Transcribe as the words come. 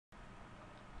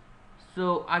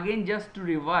So again, just to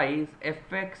revise,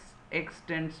 fx x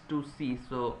tends to c.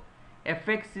 So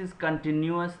fx is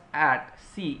continuous at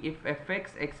c. If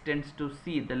fx x tends to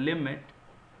c, the limit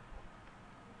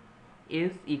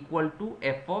is equal to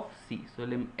f of c. So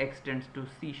x tends to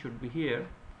c should be here.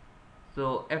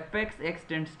 So fx x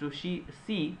tends to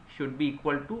c should be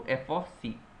equal to f of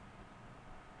c.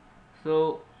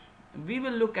 So we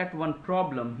will look at one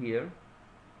problem here,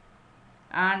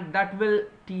 and that will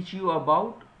teach you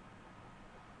about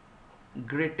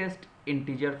greatest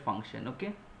integer function.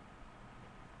 Okay,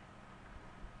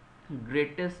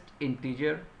 greatest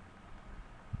integer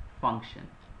function.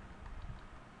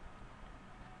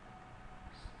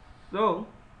 So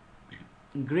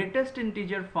greatest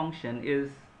integer function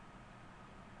is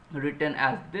written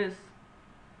as this,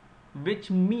 which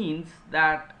means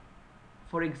that,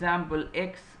 for example,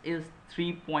 x is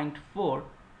 3.4,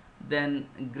 then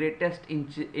greatest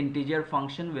integer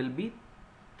function will be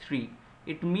 3.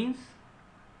 It means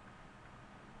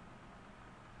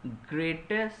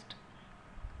greatest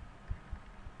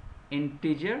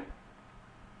integer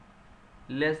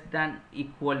less than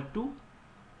equal to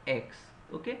x.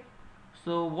 Okay,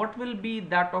 so what will be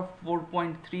that of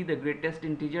 4.3? The greatest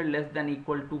integer less than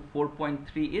equal to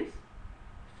 4.3 is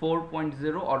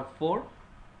 4.0 or 4.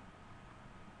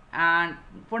 And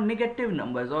for negative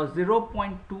numbers or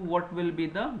 0.2, what will be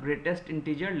the greatest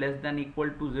integer less than equal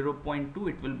to 0.2?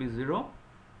 It will be 0.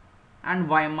 And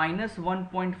y minus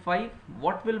 1.5,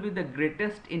 what will be the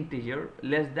greatest integer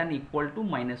less than equal to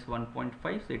minus 1.5?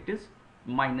 So it is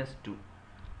minus 2.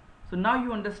 So now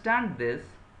you understand this.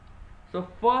 So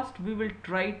first we will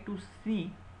try to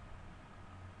see,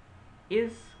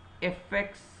 is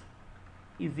fx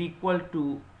is equal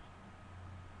to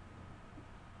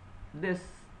this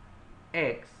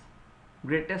x,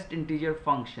 greatest integer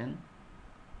function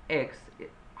x,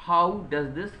 how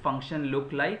does this function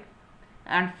look like,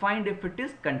 and find if it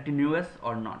is continuous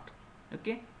or not.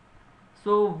 Okay,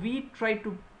 so we try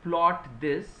to plot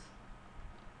this.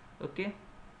 Okay,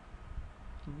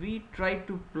 we try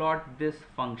to plot this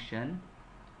function.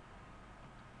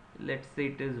 Let's say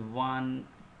it is 1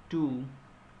 2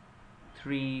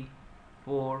 3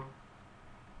 4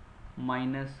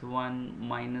 minus 1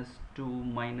 minus 2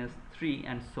 minus 3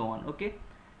 and so on. Okay,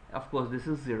 of course this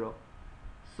is 0.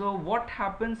 So what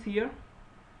happens here?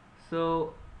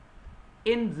 So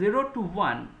in 0 to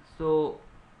 1, so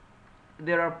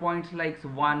there are points like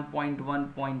 1.1,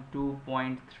 0.2,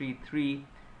 0.33,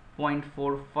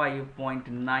 0.45,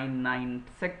 0.99,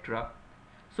 etc.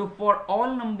 So for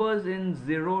all numbers in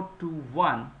 0 to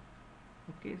 1,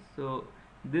 okay, so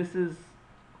this is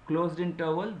closed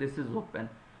interval, this is open.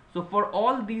 So for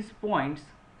all these points,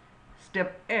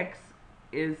 step x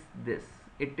is this,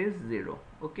 it is 0.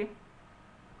 Okay,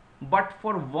 but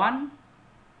for 1,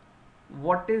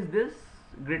 what is this?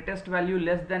 Greatest value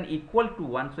less than equal to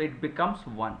 1, so it becomes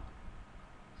 1.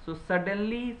 So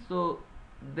suddenly, so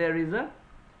there is a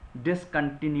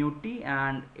discontinuity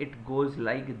and it goes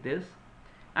like this.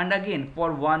 And again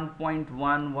for 1.1,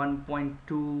 1.2,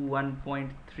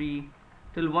 1.3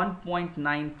 till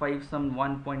 1.95, some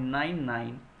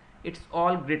 1.99, it's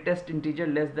all greatest integer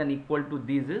less than equal to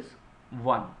these is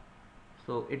 1.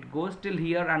 So it goes till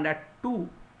here, and at 2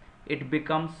 it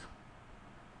becomes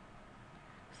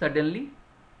suddenly,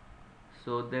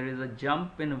 so there is a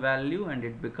jump in value and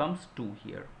it becomes 2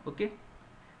 here. Okay,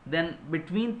 then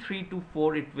between 3 to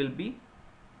 4 it will be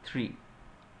 3.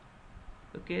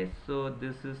 Okay, so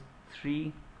this is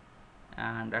 3,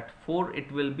 and at 4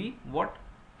 it will be what?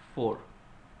 4,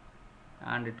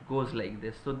 and it goes like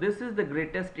this. So this is the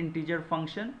greatest integer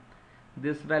function.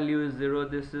 This value is 0,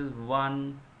 this is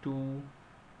 1 2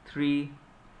 3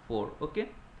 4. Okay,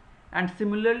 and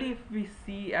similarly if we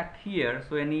see at here,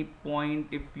 so any point,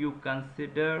 if you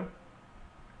consider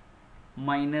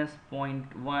minus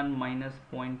 0.1, minus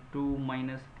 0.2,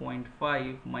 minus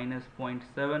 0.5, minus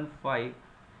 0.75,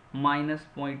 minus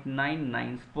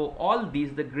 0.99, for all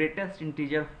these the greatest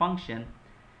integer function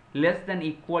less than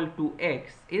equal to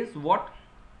x is what?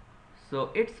 So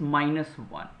it's minus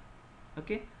 1.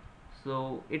 Okay,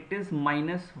 so it is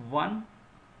minus 1.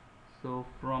 So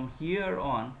from here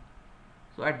on,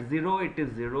 so at 0 it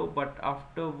is 0, but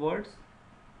afterwards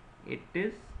it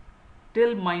is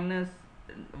till minus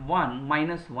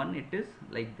 1 it is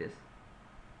like this.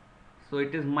 So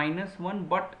it is minus 1,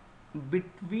 but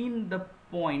between the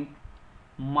point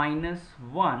minus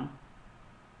 1.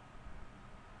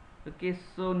 Okay,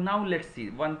 so now let's see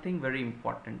one thing very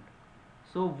important.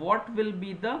 So what will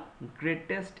be the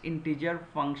greatest integer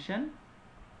function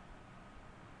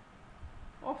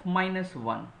of minus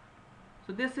 1?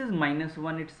 So this is minus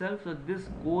 1 itself, so this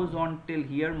goes on till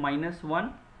here minus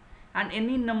 1, and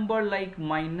any number like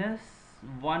minus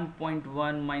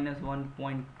 1.1, minus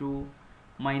 1.2,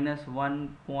 minus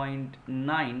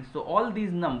 1.9. So all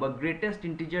these number, greatest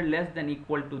integer less than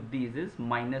equal to these is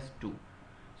minus 2.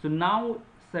 So now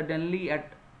suddenly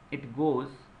it goes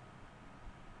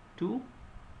to,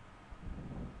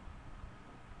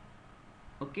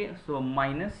 okay, so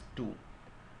minus 2.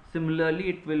 Similarly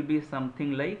it will be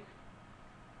something like,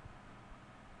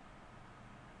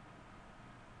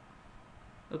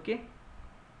 okay,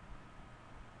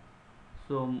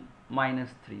 so minus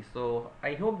 3. So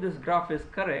I hope this graph is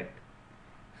correct.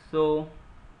 So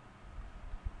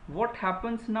what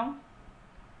happens now?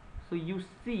 So you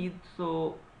see,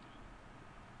 so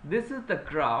this is the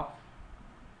graph,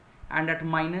 and at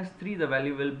minus 3 the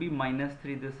value will be minus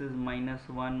 3. This is minus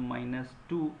 1, minus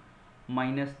 2,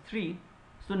 minus 3.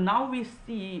 So now we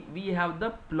see we have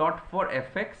the plot for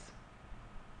fx,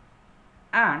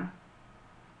 and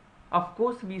of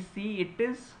course we see it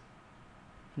is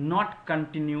not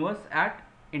continuous at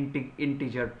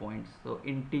integer points. So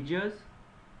integers,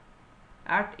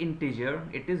 at integer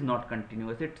it is not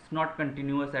continuous. It's not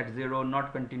continuous at 0,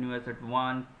 not continuous at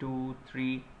 1, 2,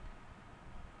 3,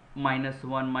 minus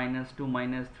 1, minus 2,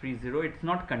 minus 3, 0. It's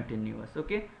not continuous,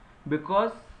 okay,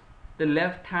 because the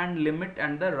left hand limit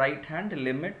and the right hand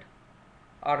limit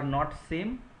are not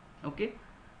same, okay.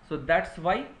 So that's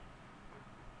why,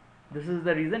 this is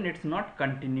the reason it's not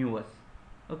continuous,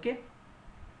 okay.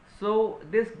 So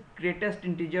this greatest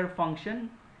integer function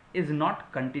is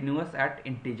not continuous at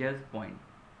integers point,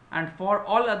 and for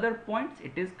all other points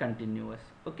it is continuous,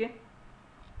 okay.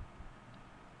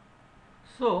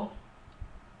 So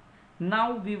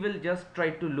now we will just try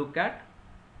to look at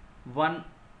one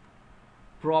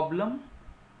problem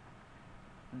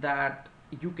that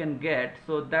you can get.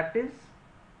 So that is,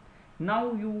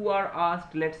 now you are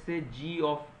asked, let's say g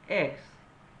of x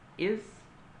is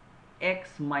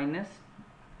x minus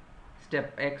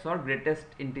step x or greatest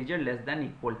integer less than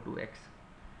equal to x.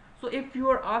 So if you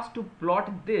are asked to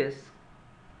plot this,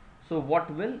 so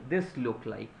what will this look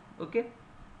like, okay.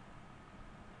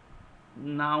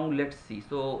 Now let's see.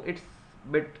 So it's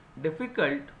bit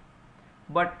difficult,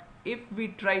 but if we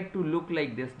try to look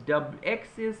like this,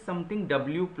 x is something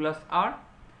w plus r,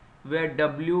 where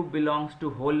w belongs to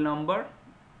whole number,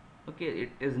 okay, it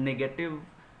is negative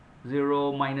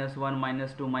 0, minus 1,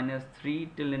 minus 2, minus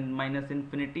 3 till minus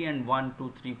infinity, and 1,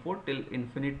 2, 3, 4 till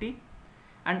infinity,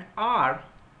 and r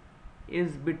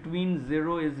is between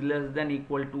 0 is less than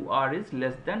equal to r is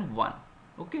less than 1,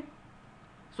 okay.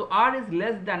 So r is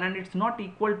less than, and it's not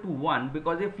equal to 1,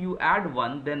 because if you add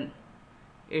 1 then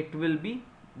it will be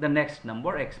the next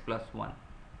number, x plus 1.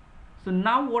 So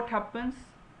now what happens?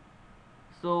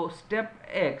 So step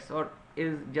x or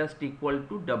is just equal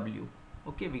to w,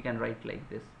 okay, we can write like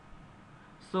this.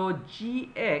 So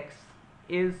gx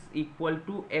is equal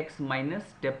to x minus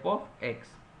step of x.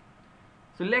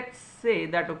 So let's say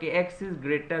that, okay, x is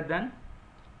greater than,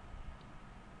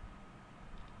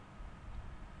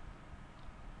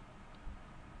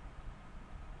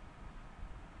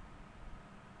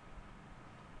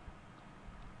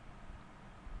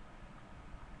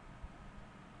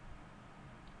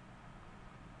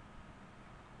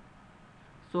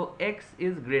 so x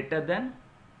is greater than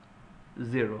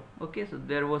 0, okay. So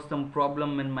there was some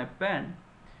problem in my pen.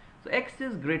 So x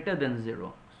is greater than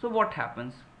 0. So what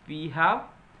happens? We have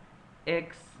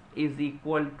x is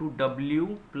equal to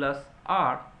w plus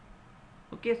r,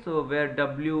 okay. So where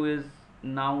w is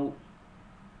now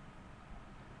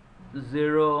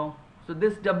 0, so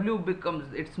this w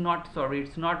becomes, it's not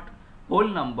whole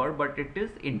number, but it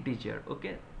is integer,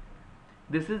 okay.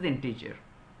 This is integer.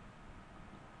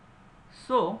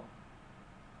 So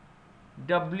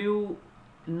w,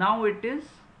 now it is,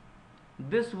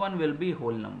 this one will be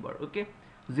whole number, okay,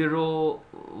 0,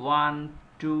 1,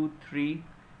 2, 3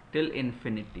 till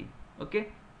infinity, okay.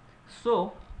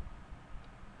 So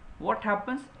what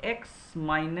happens? X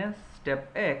minus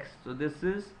step x, so this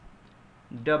is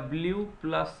w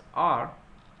plus r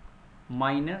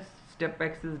minus step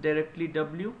x is directly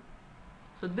w,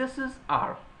 so this is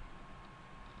r,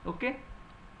 okay.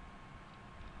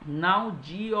 Now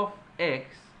g of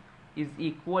x is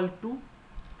equal to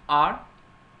r,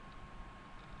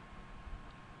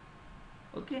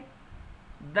 okay.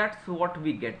 That's what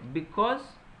we get, because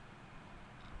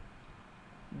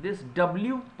this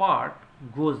w part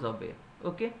goes away,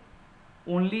 okay.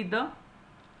 Only the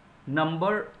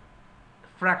number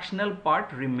fractional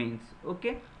part remains,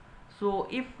 okay. So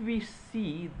if we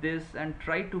see this and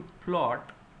try to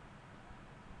plot,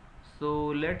 so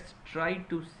let's try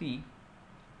to see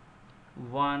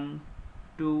 1,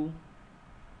 2,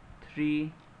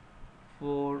 3,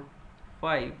 4,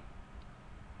 5.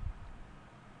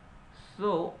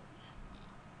 So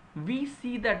we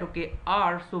see that okay,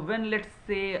 r, so when let's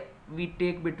say we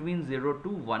take between 0 to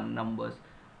 1 numbers,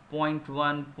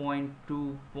 0.1,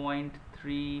 0.2,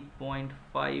 0.3,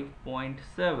 0.5,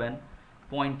 0.7,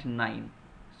 0.9.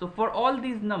 So for all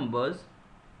these numbers,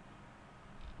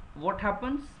 what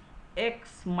happens?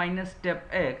 X minus step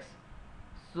x,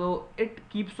 so it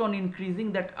keeps on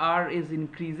increasing, that r is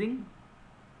increasing,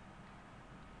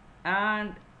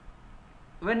 and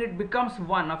when it becomes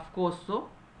 1, of course, so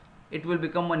it will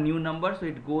become a new number, so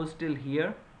it goes till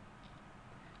here.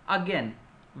 Again,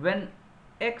 when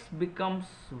x becomes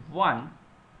 1,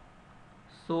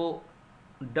 so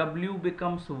w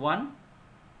becomes 1,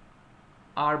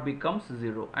 r becomes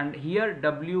 0, and here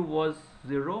w was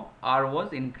 0, r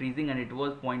was increasing, and it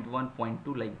was 0.1,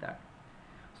 0.2, like that.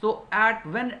 So at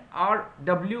when r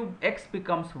w x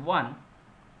becomes 1,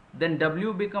 then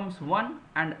w becomes 1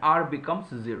 and r becomes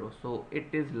 0, so it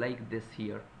is like this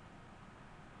here.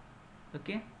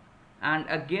 Okay, and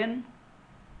again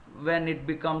when it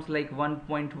becomes like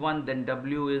 1.1, then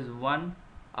w is 1,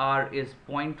 r is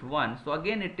 0.1, so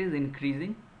again it is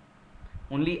increasing,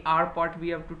 only r part we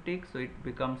have to take, so it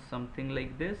becomes something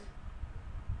like this.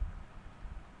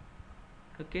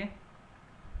 Okay,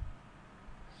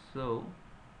 so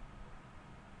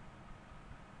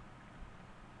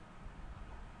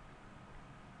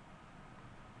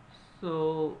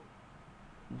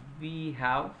we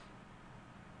have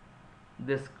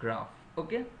this graph.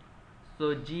 Okay,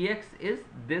 so gx is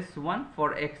this one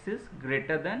for x is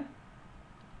greater than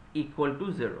equal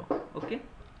to 0. Okay,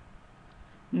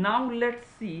 now let's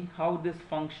see how this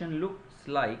function looks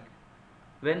like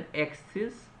when x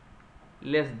is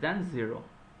less than 0.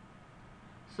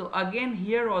 So again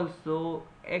here also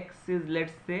x is,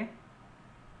 let's say,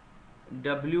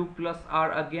 w plus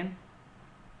r again,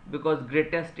 because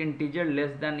greatest integer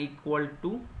less than equal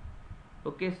to.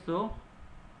 Okay, so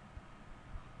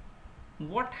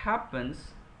what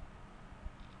happens?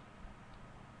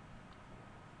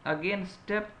 Again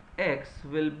step x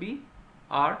will be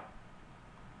r,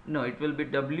 no, it will be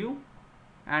w,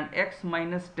 and x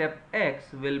minus step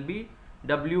x will be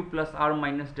w plus r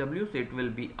minus w, so it will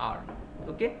be r.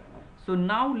 Okay, so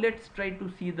now let's try to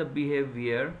see the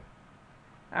behavior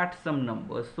at some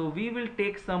numbers. So we will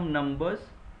take some numbers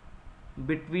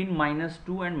between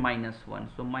 -2 and -1,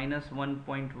 so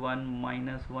 -1.1,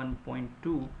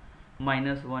 -1.2,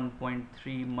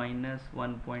 -1.3,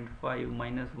 -1.5,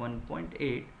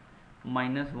 -1.8,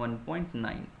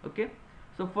 -1.9. okay,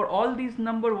 so for all these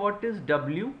number, what is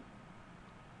w?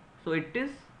 So it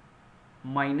is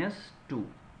 -2,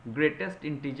 greatest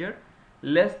integer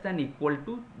less than equal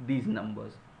to these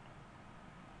numbers.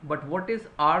 But what is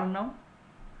r now?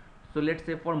 So let's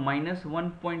say for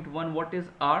 -1.1, what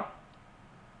is r?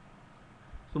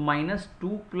 So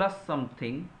 -2 plus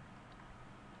something,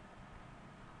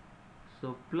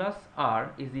 so plus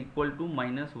r is equal to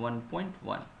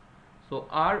 -1.1, so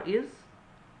r is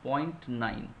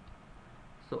 0.9,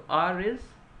 so r is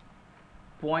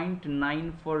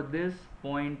 0.9 for this,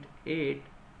 0.8,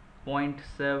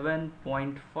 0.7,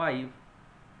 0.5,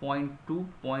 0.2,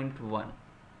 0.1.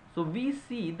 so we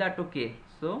see that okay,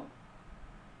 so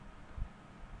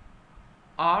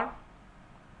r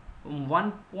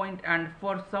 1 point, and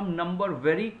for some number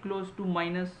very close to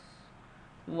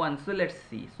 -1, so let's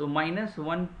see, so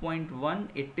 -1.1,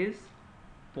 it is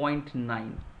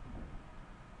 0.9.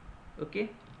 okay,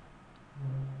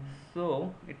 so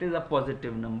it is a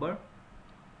positive number.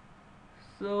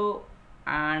 So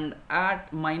and at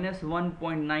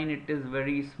 -1.9 it is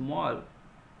very small,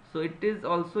 so it is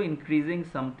also increasing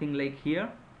something like here,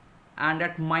 and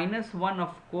at -1,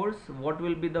 of course, what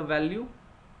will be the value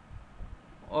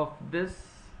of this?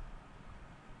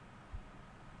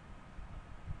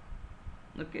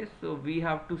 Okay, so we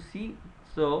have to see,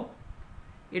 so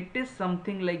it is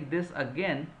something like this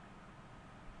again.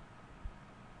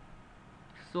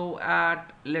 So at,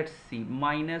 let's see,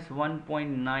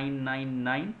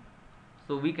 -1.999,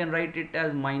 so we can write it as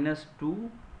 -2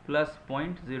 plus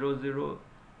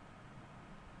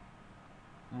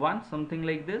 0.001, something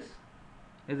like this,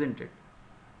 isn't it?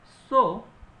 So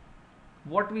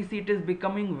what we see, it is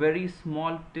becoming very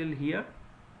small till here.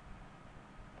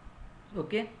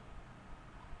 Okay,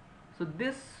 so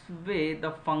this way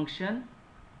the function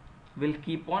will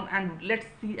keep on, and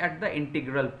let's see at the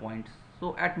integral points.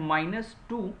 So at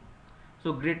 -2,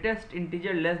 so greatest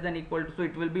integer less than equal to, so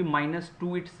it will be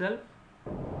 -2 itself,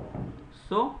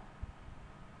 so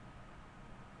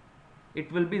it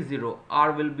will be 0, r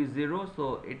will be 0, so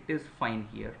it is fine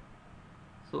here.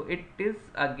 So it is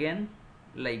again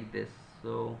like this,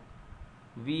 so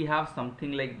we have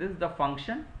something like this, the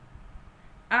function,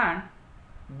 and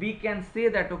we can say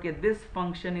that okay, this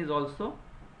function is also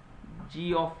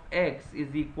g of x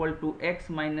is equal to x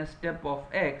minus step of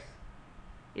x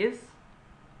is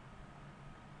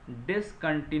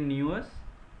discontinuous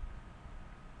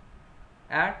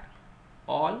at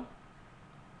all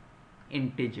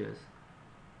integers.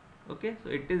 Okay, so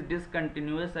it is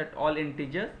discontinuous at all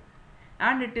integers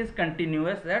and it is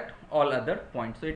continuous at all other points. So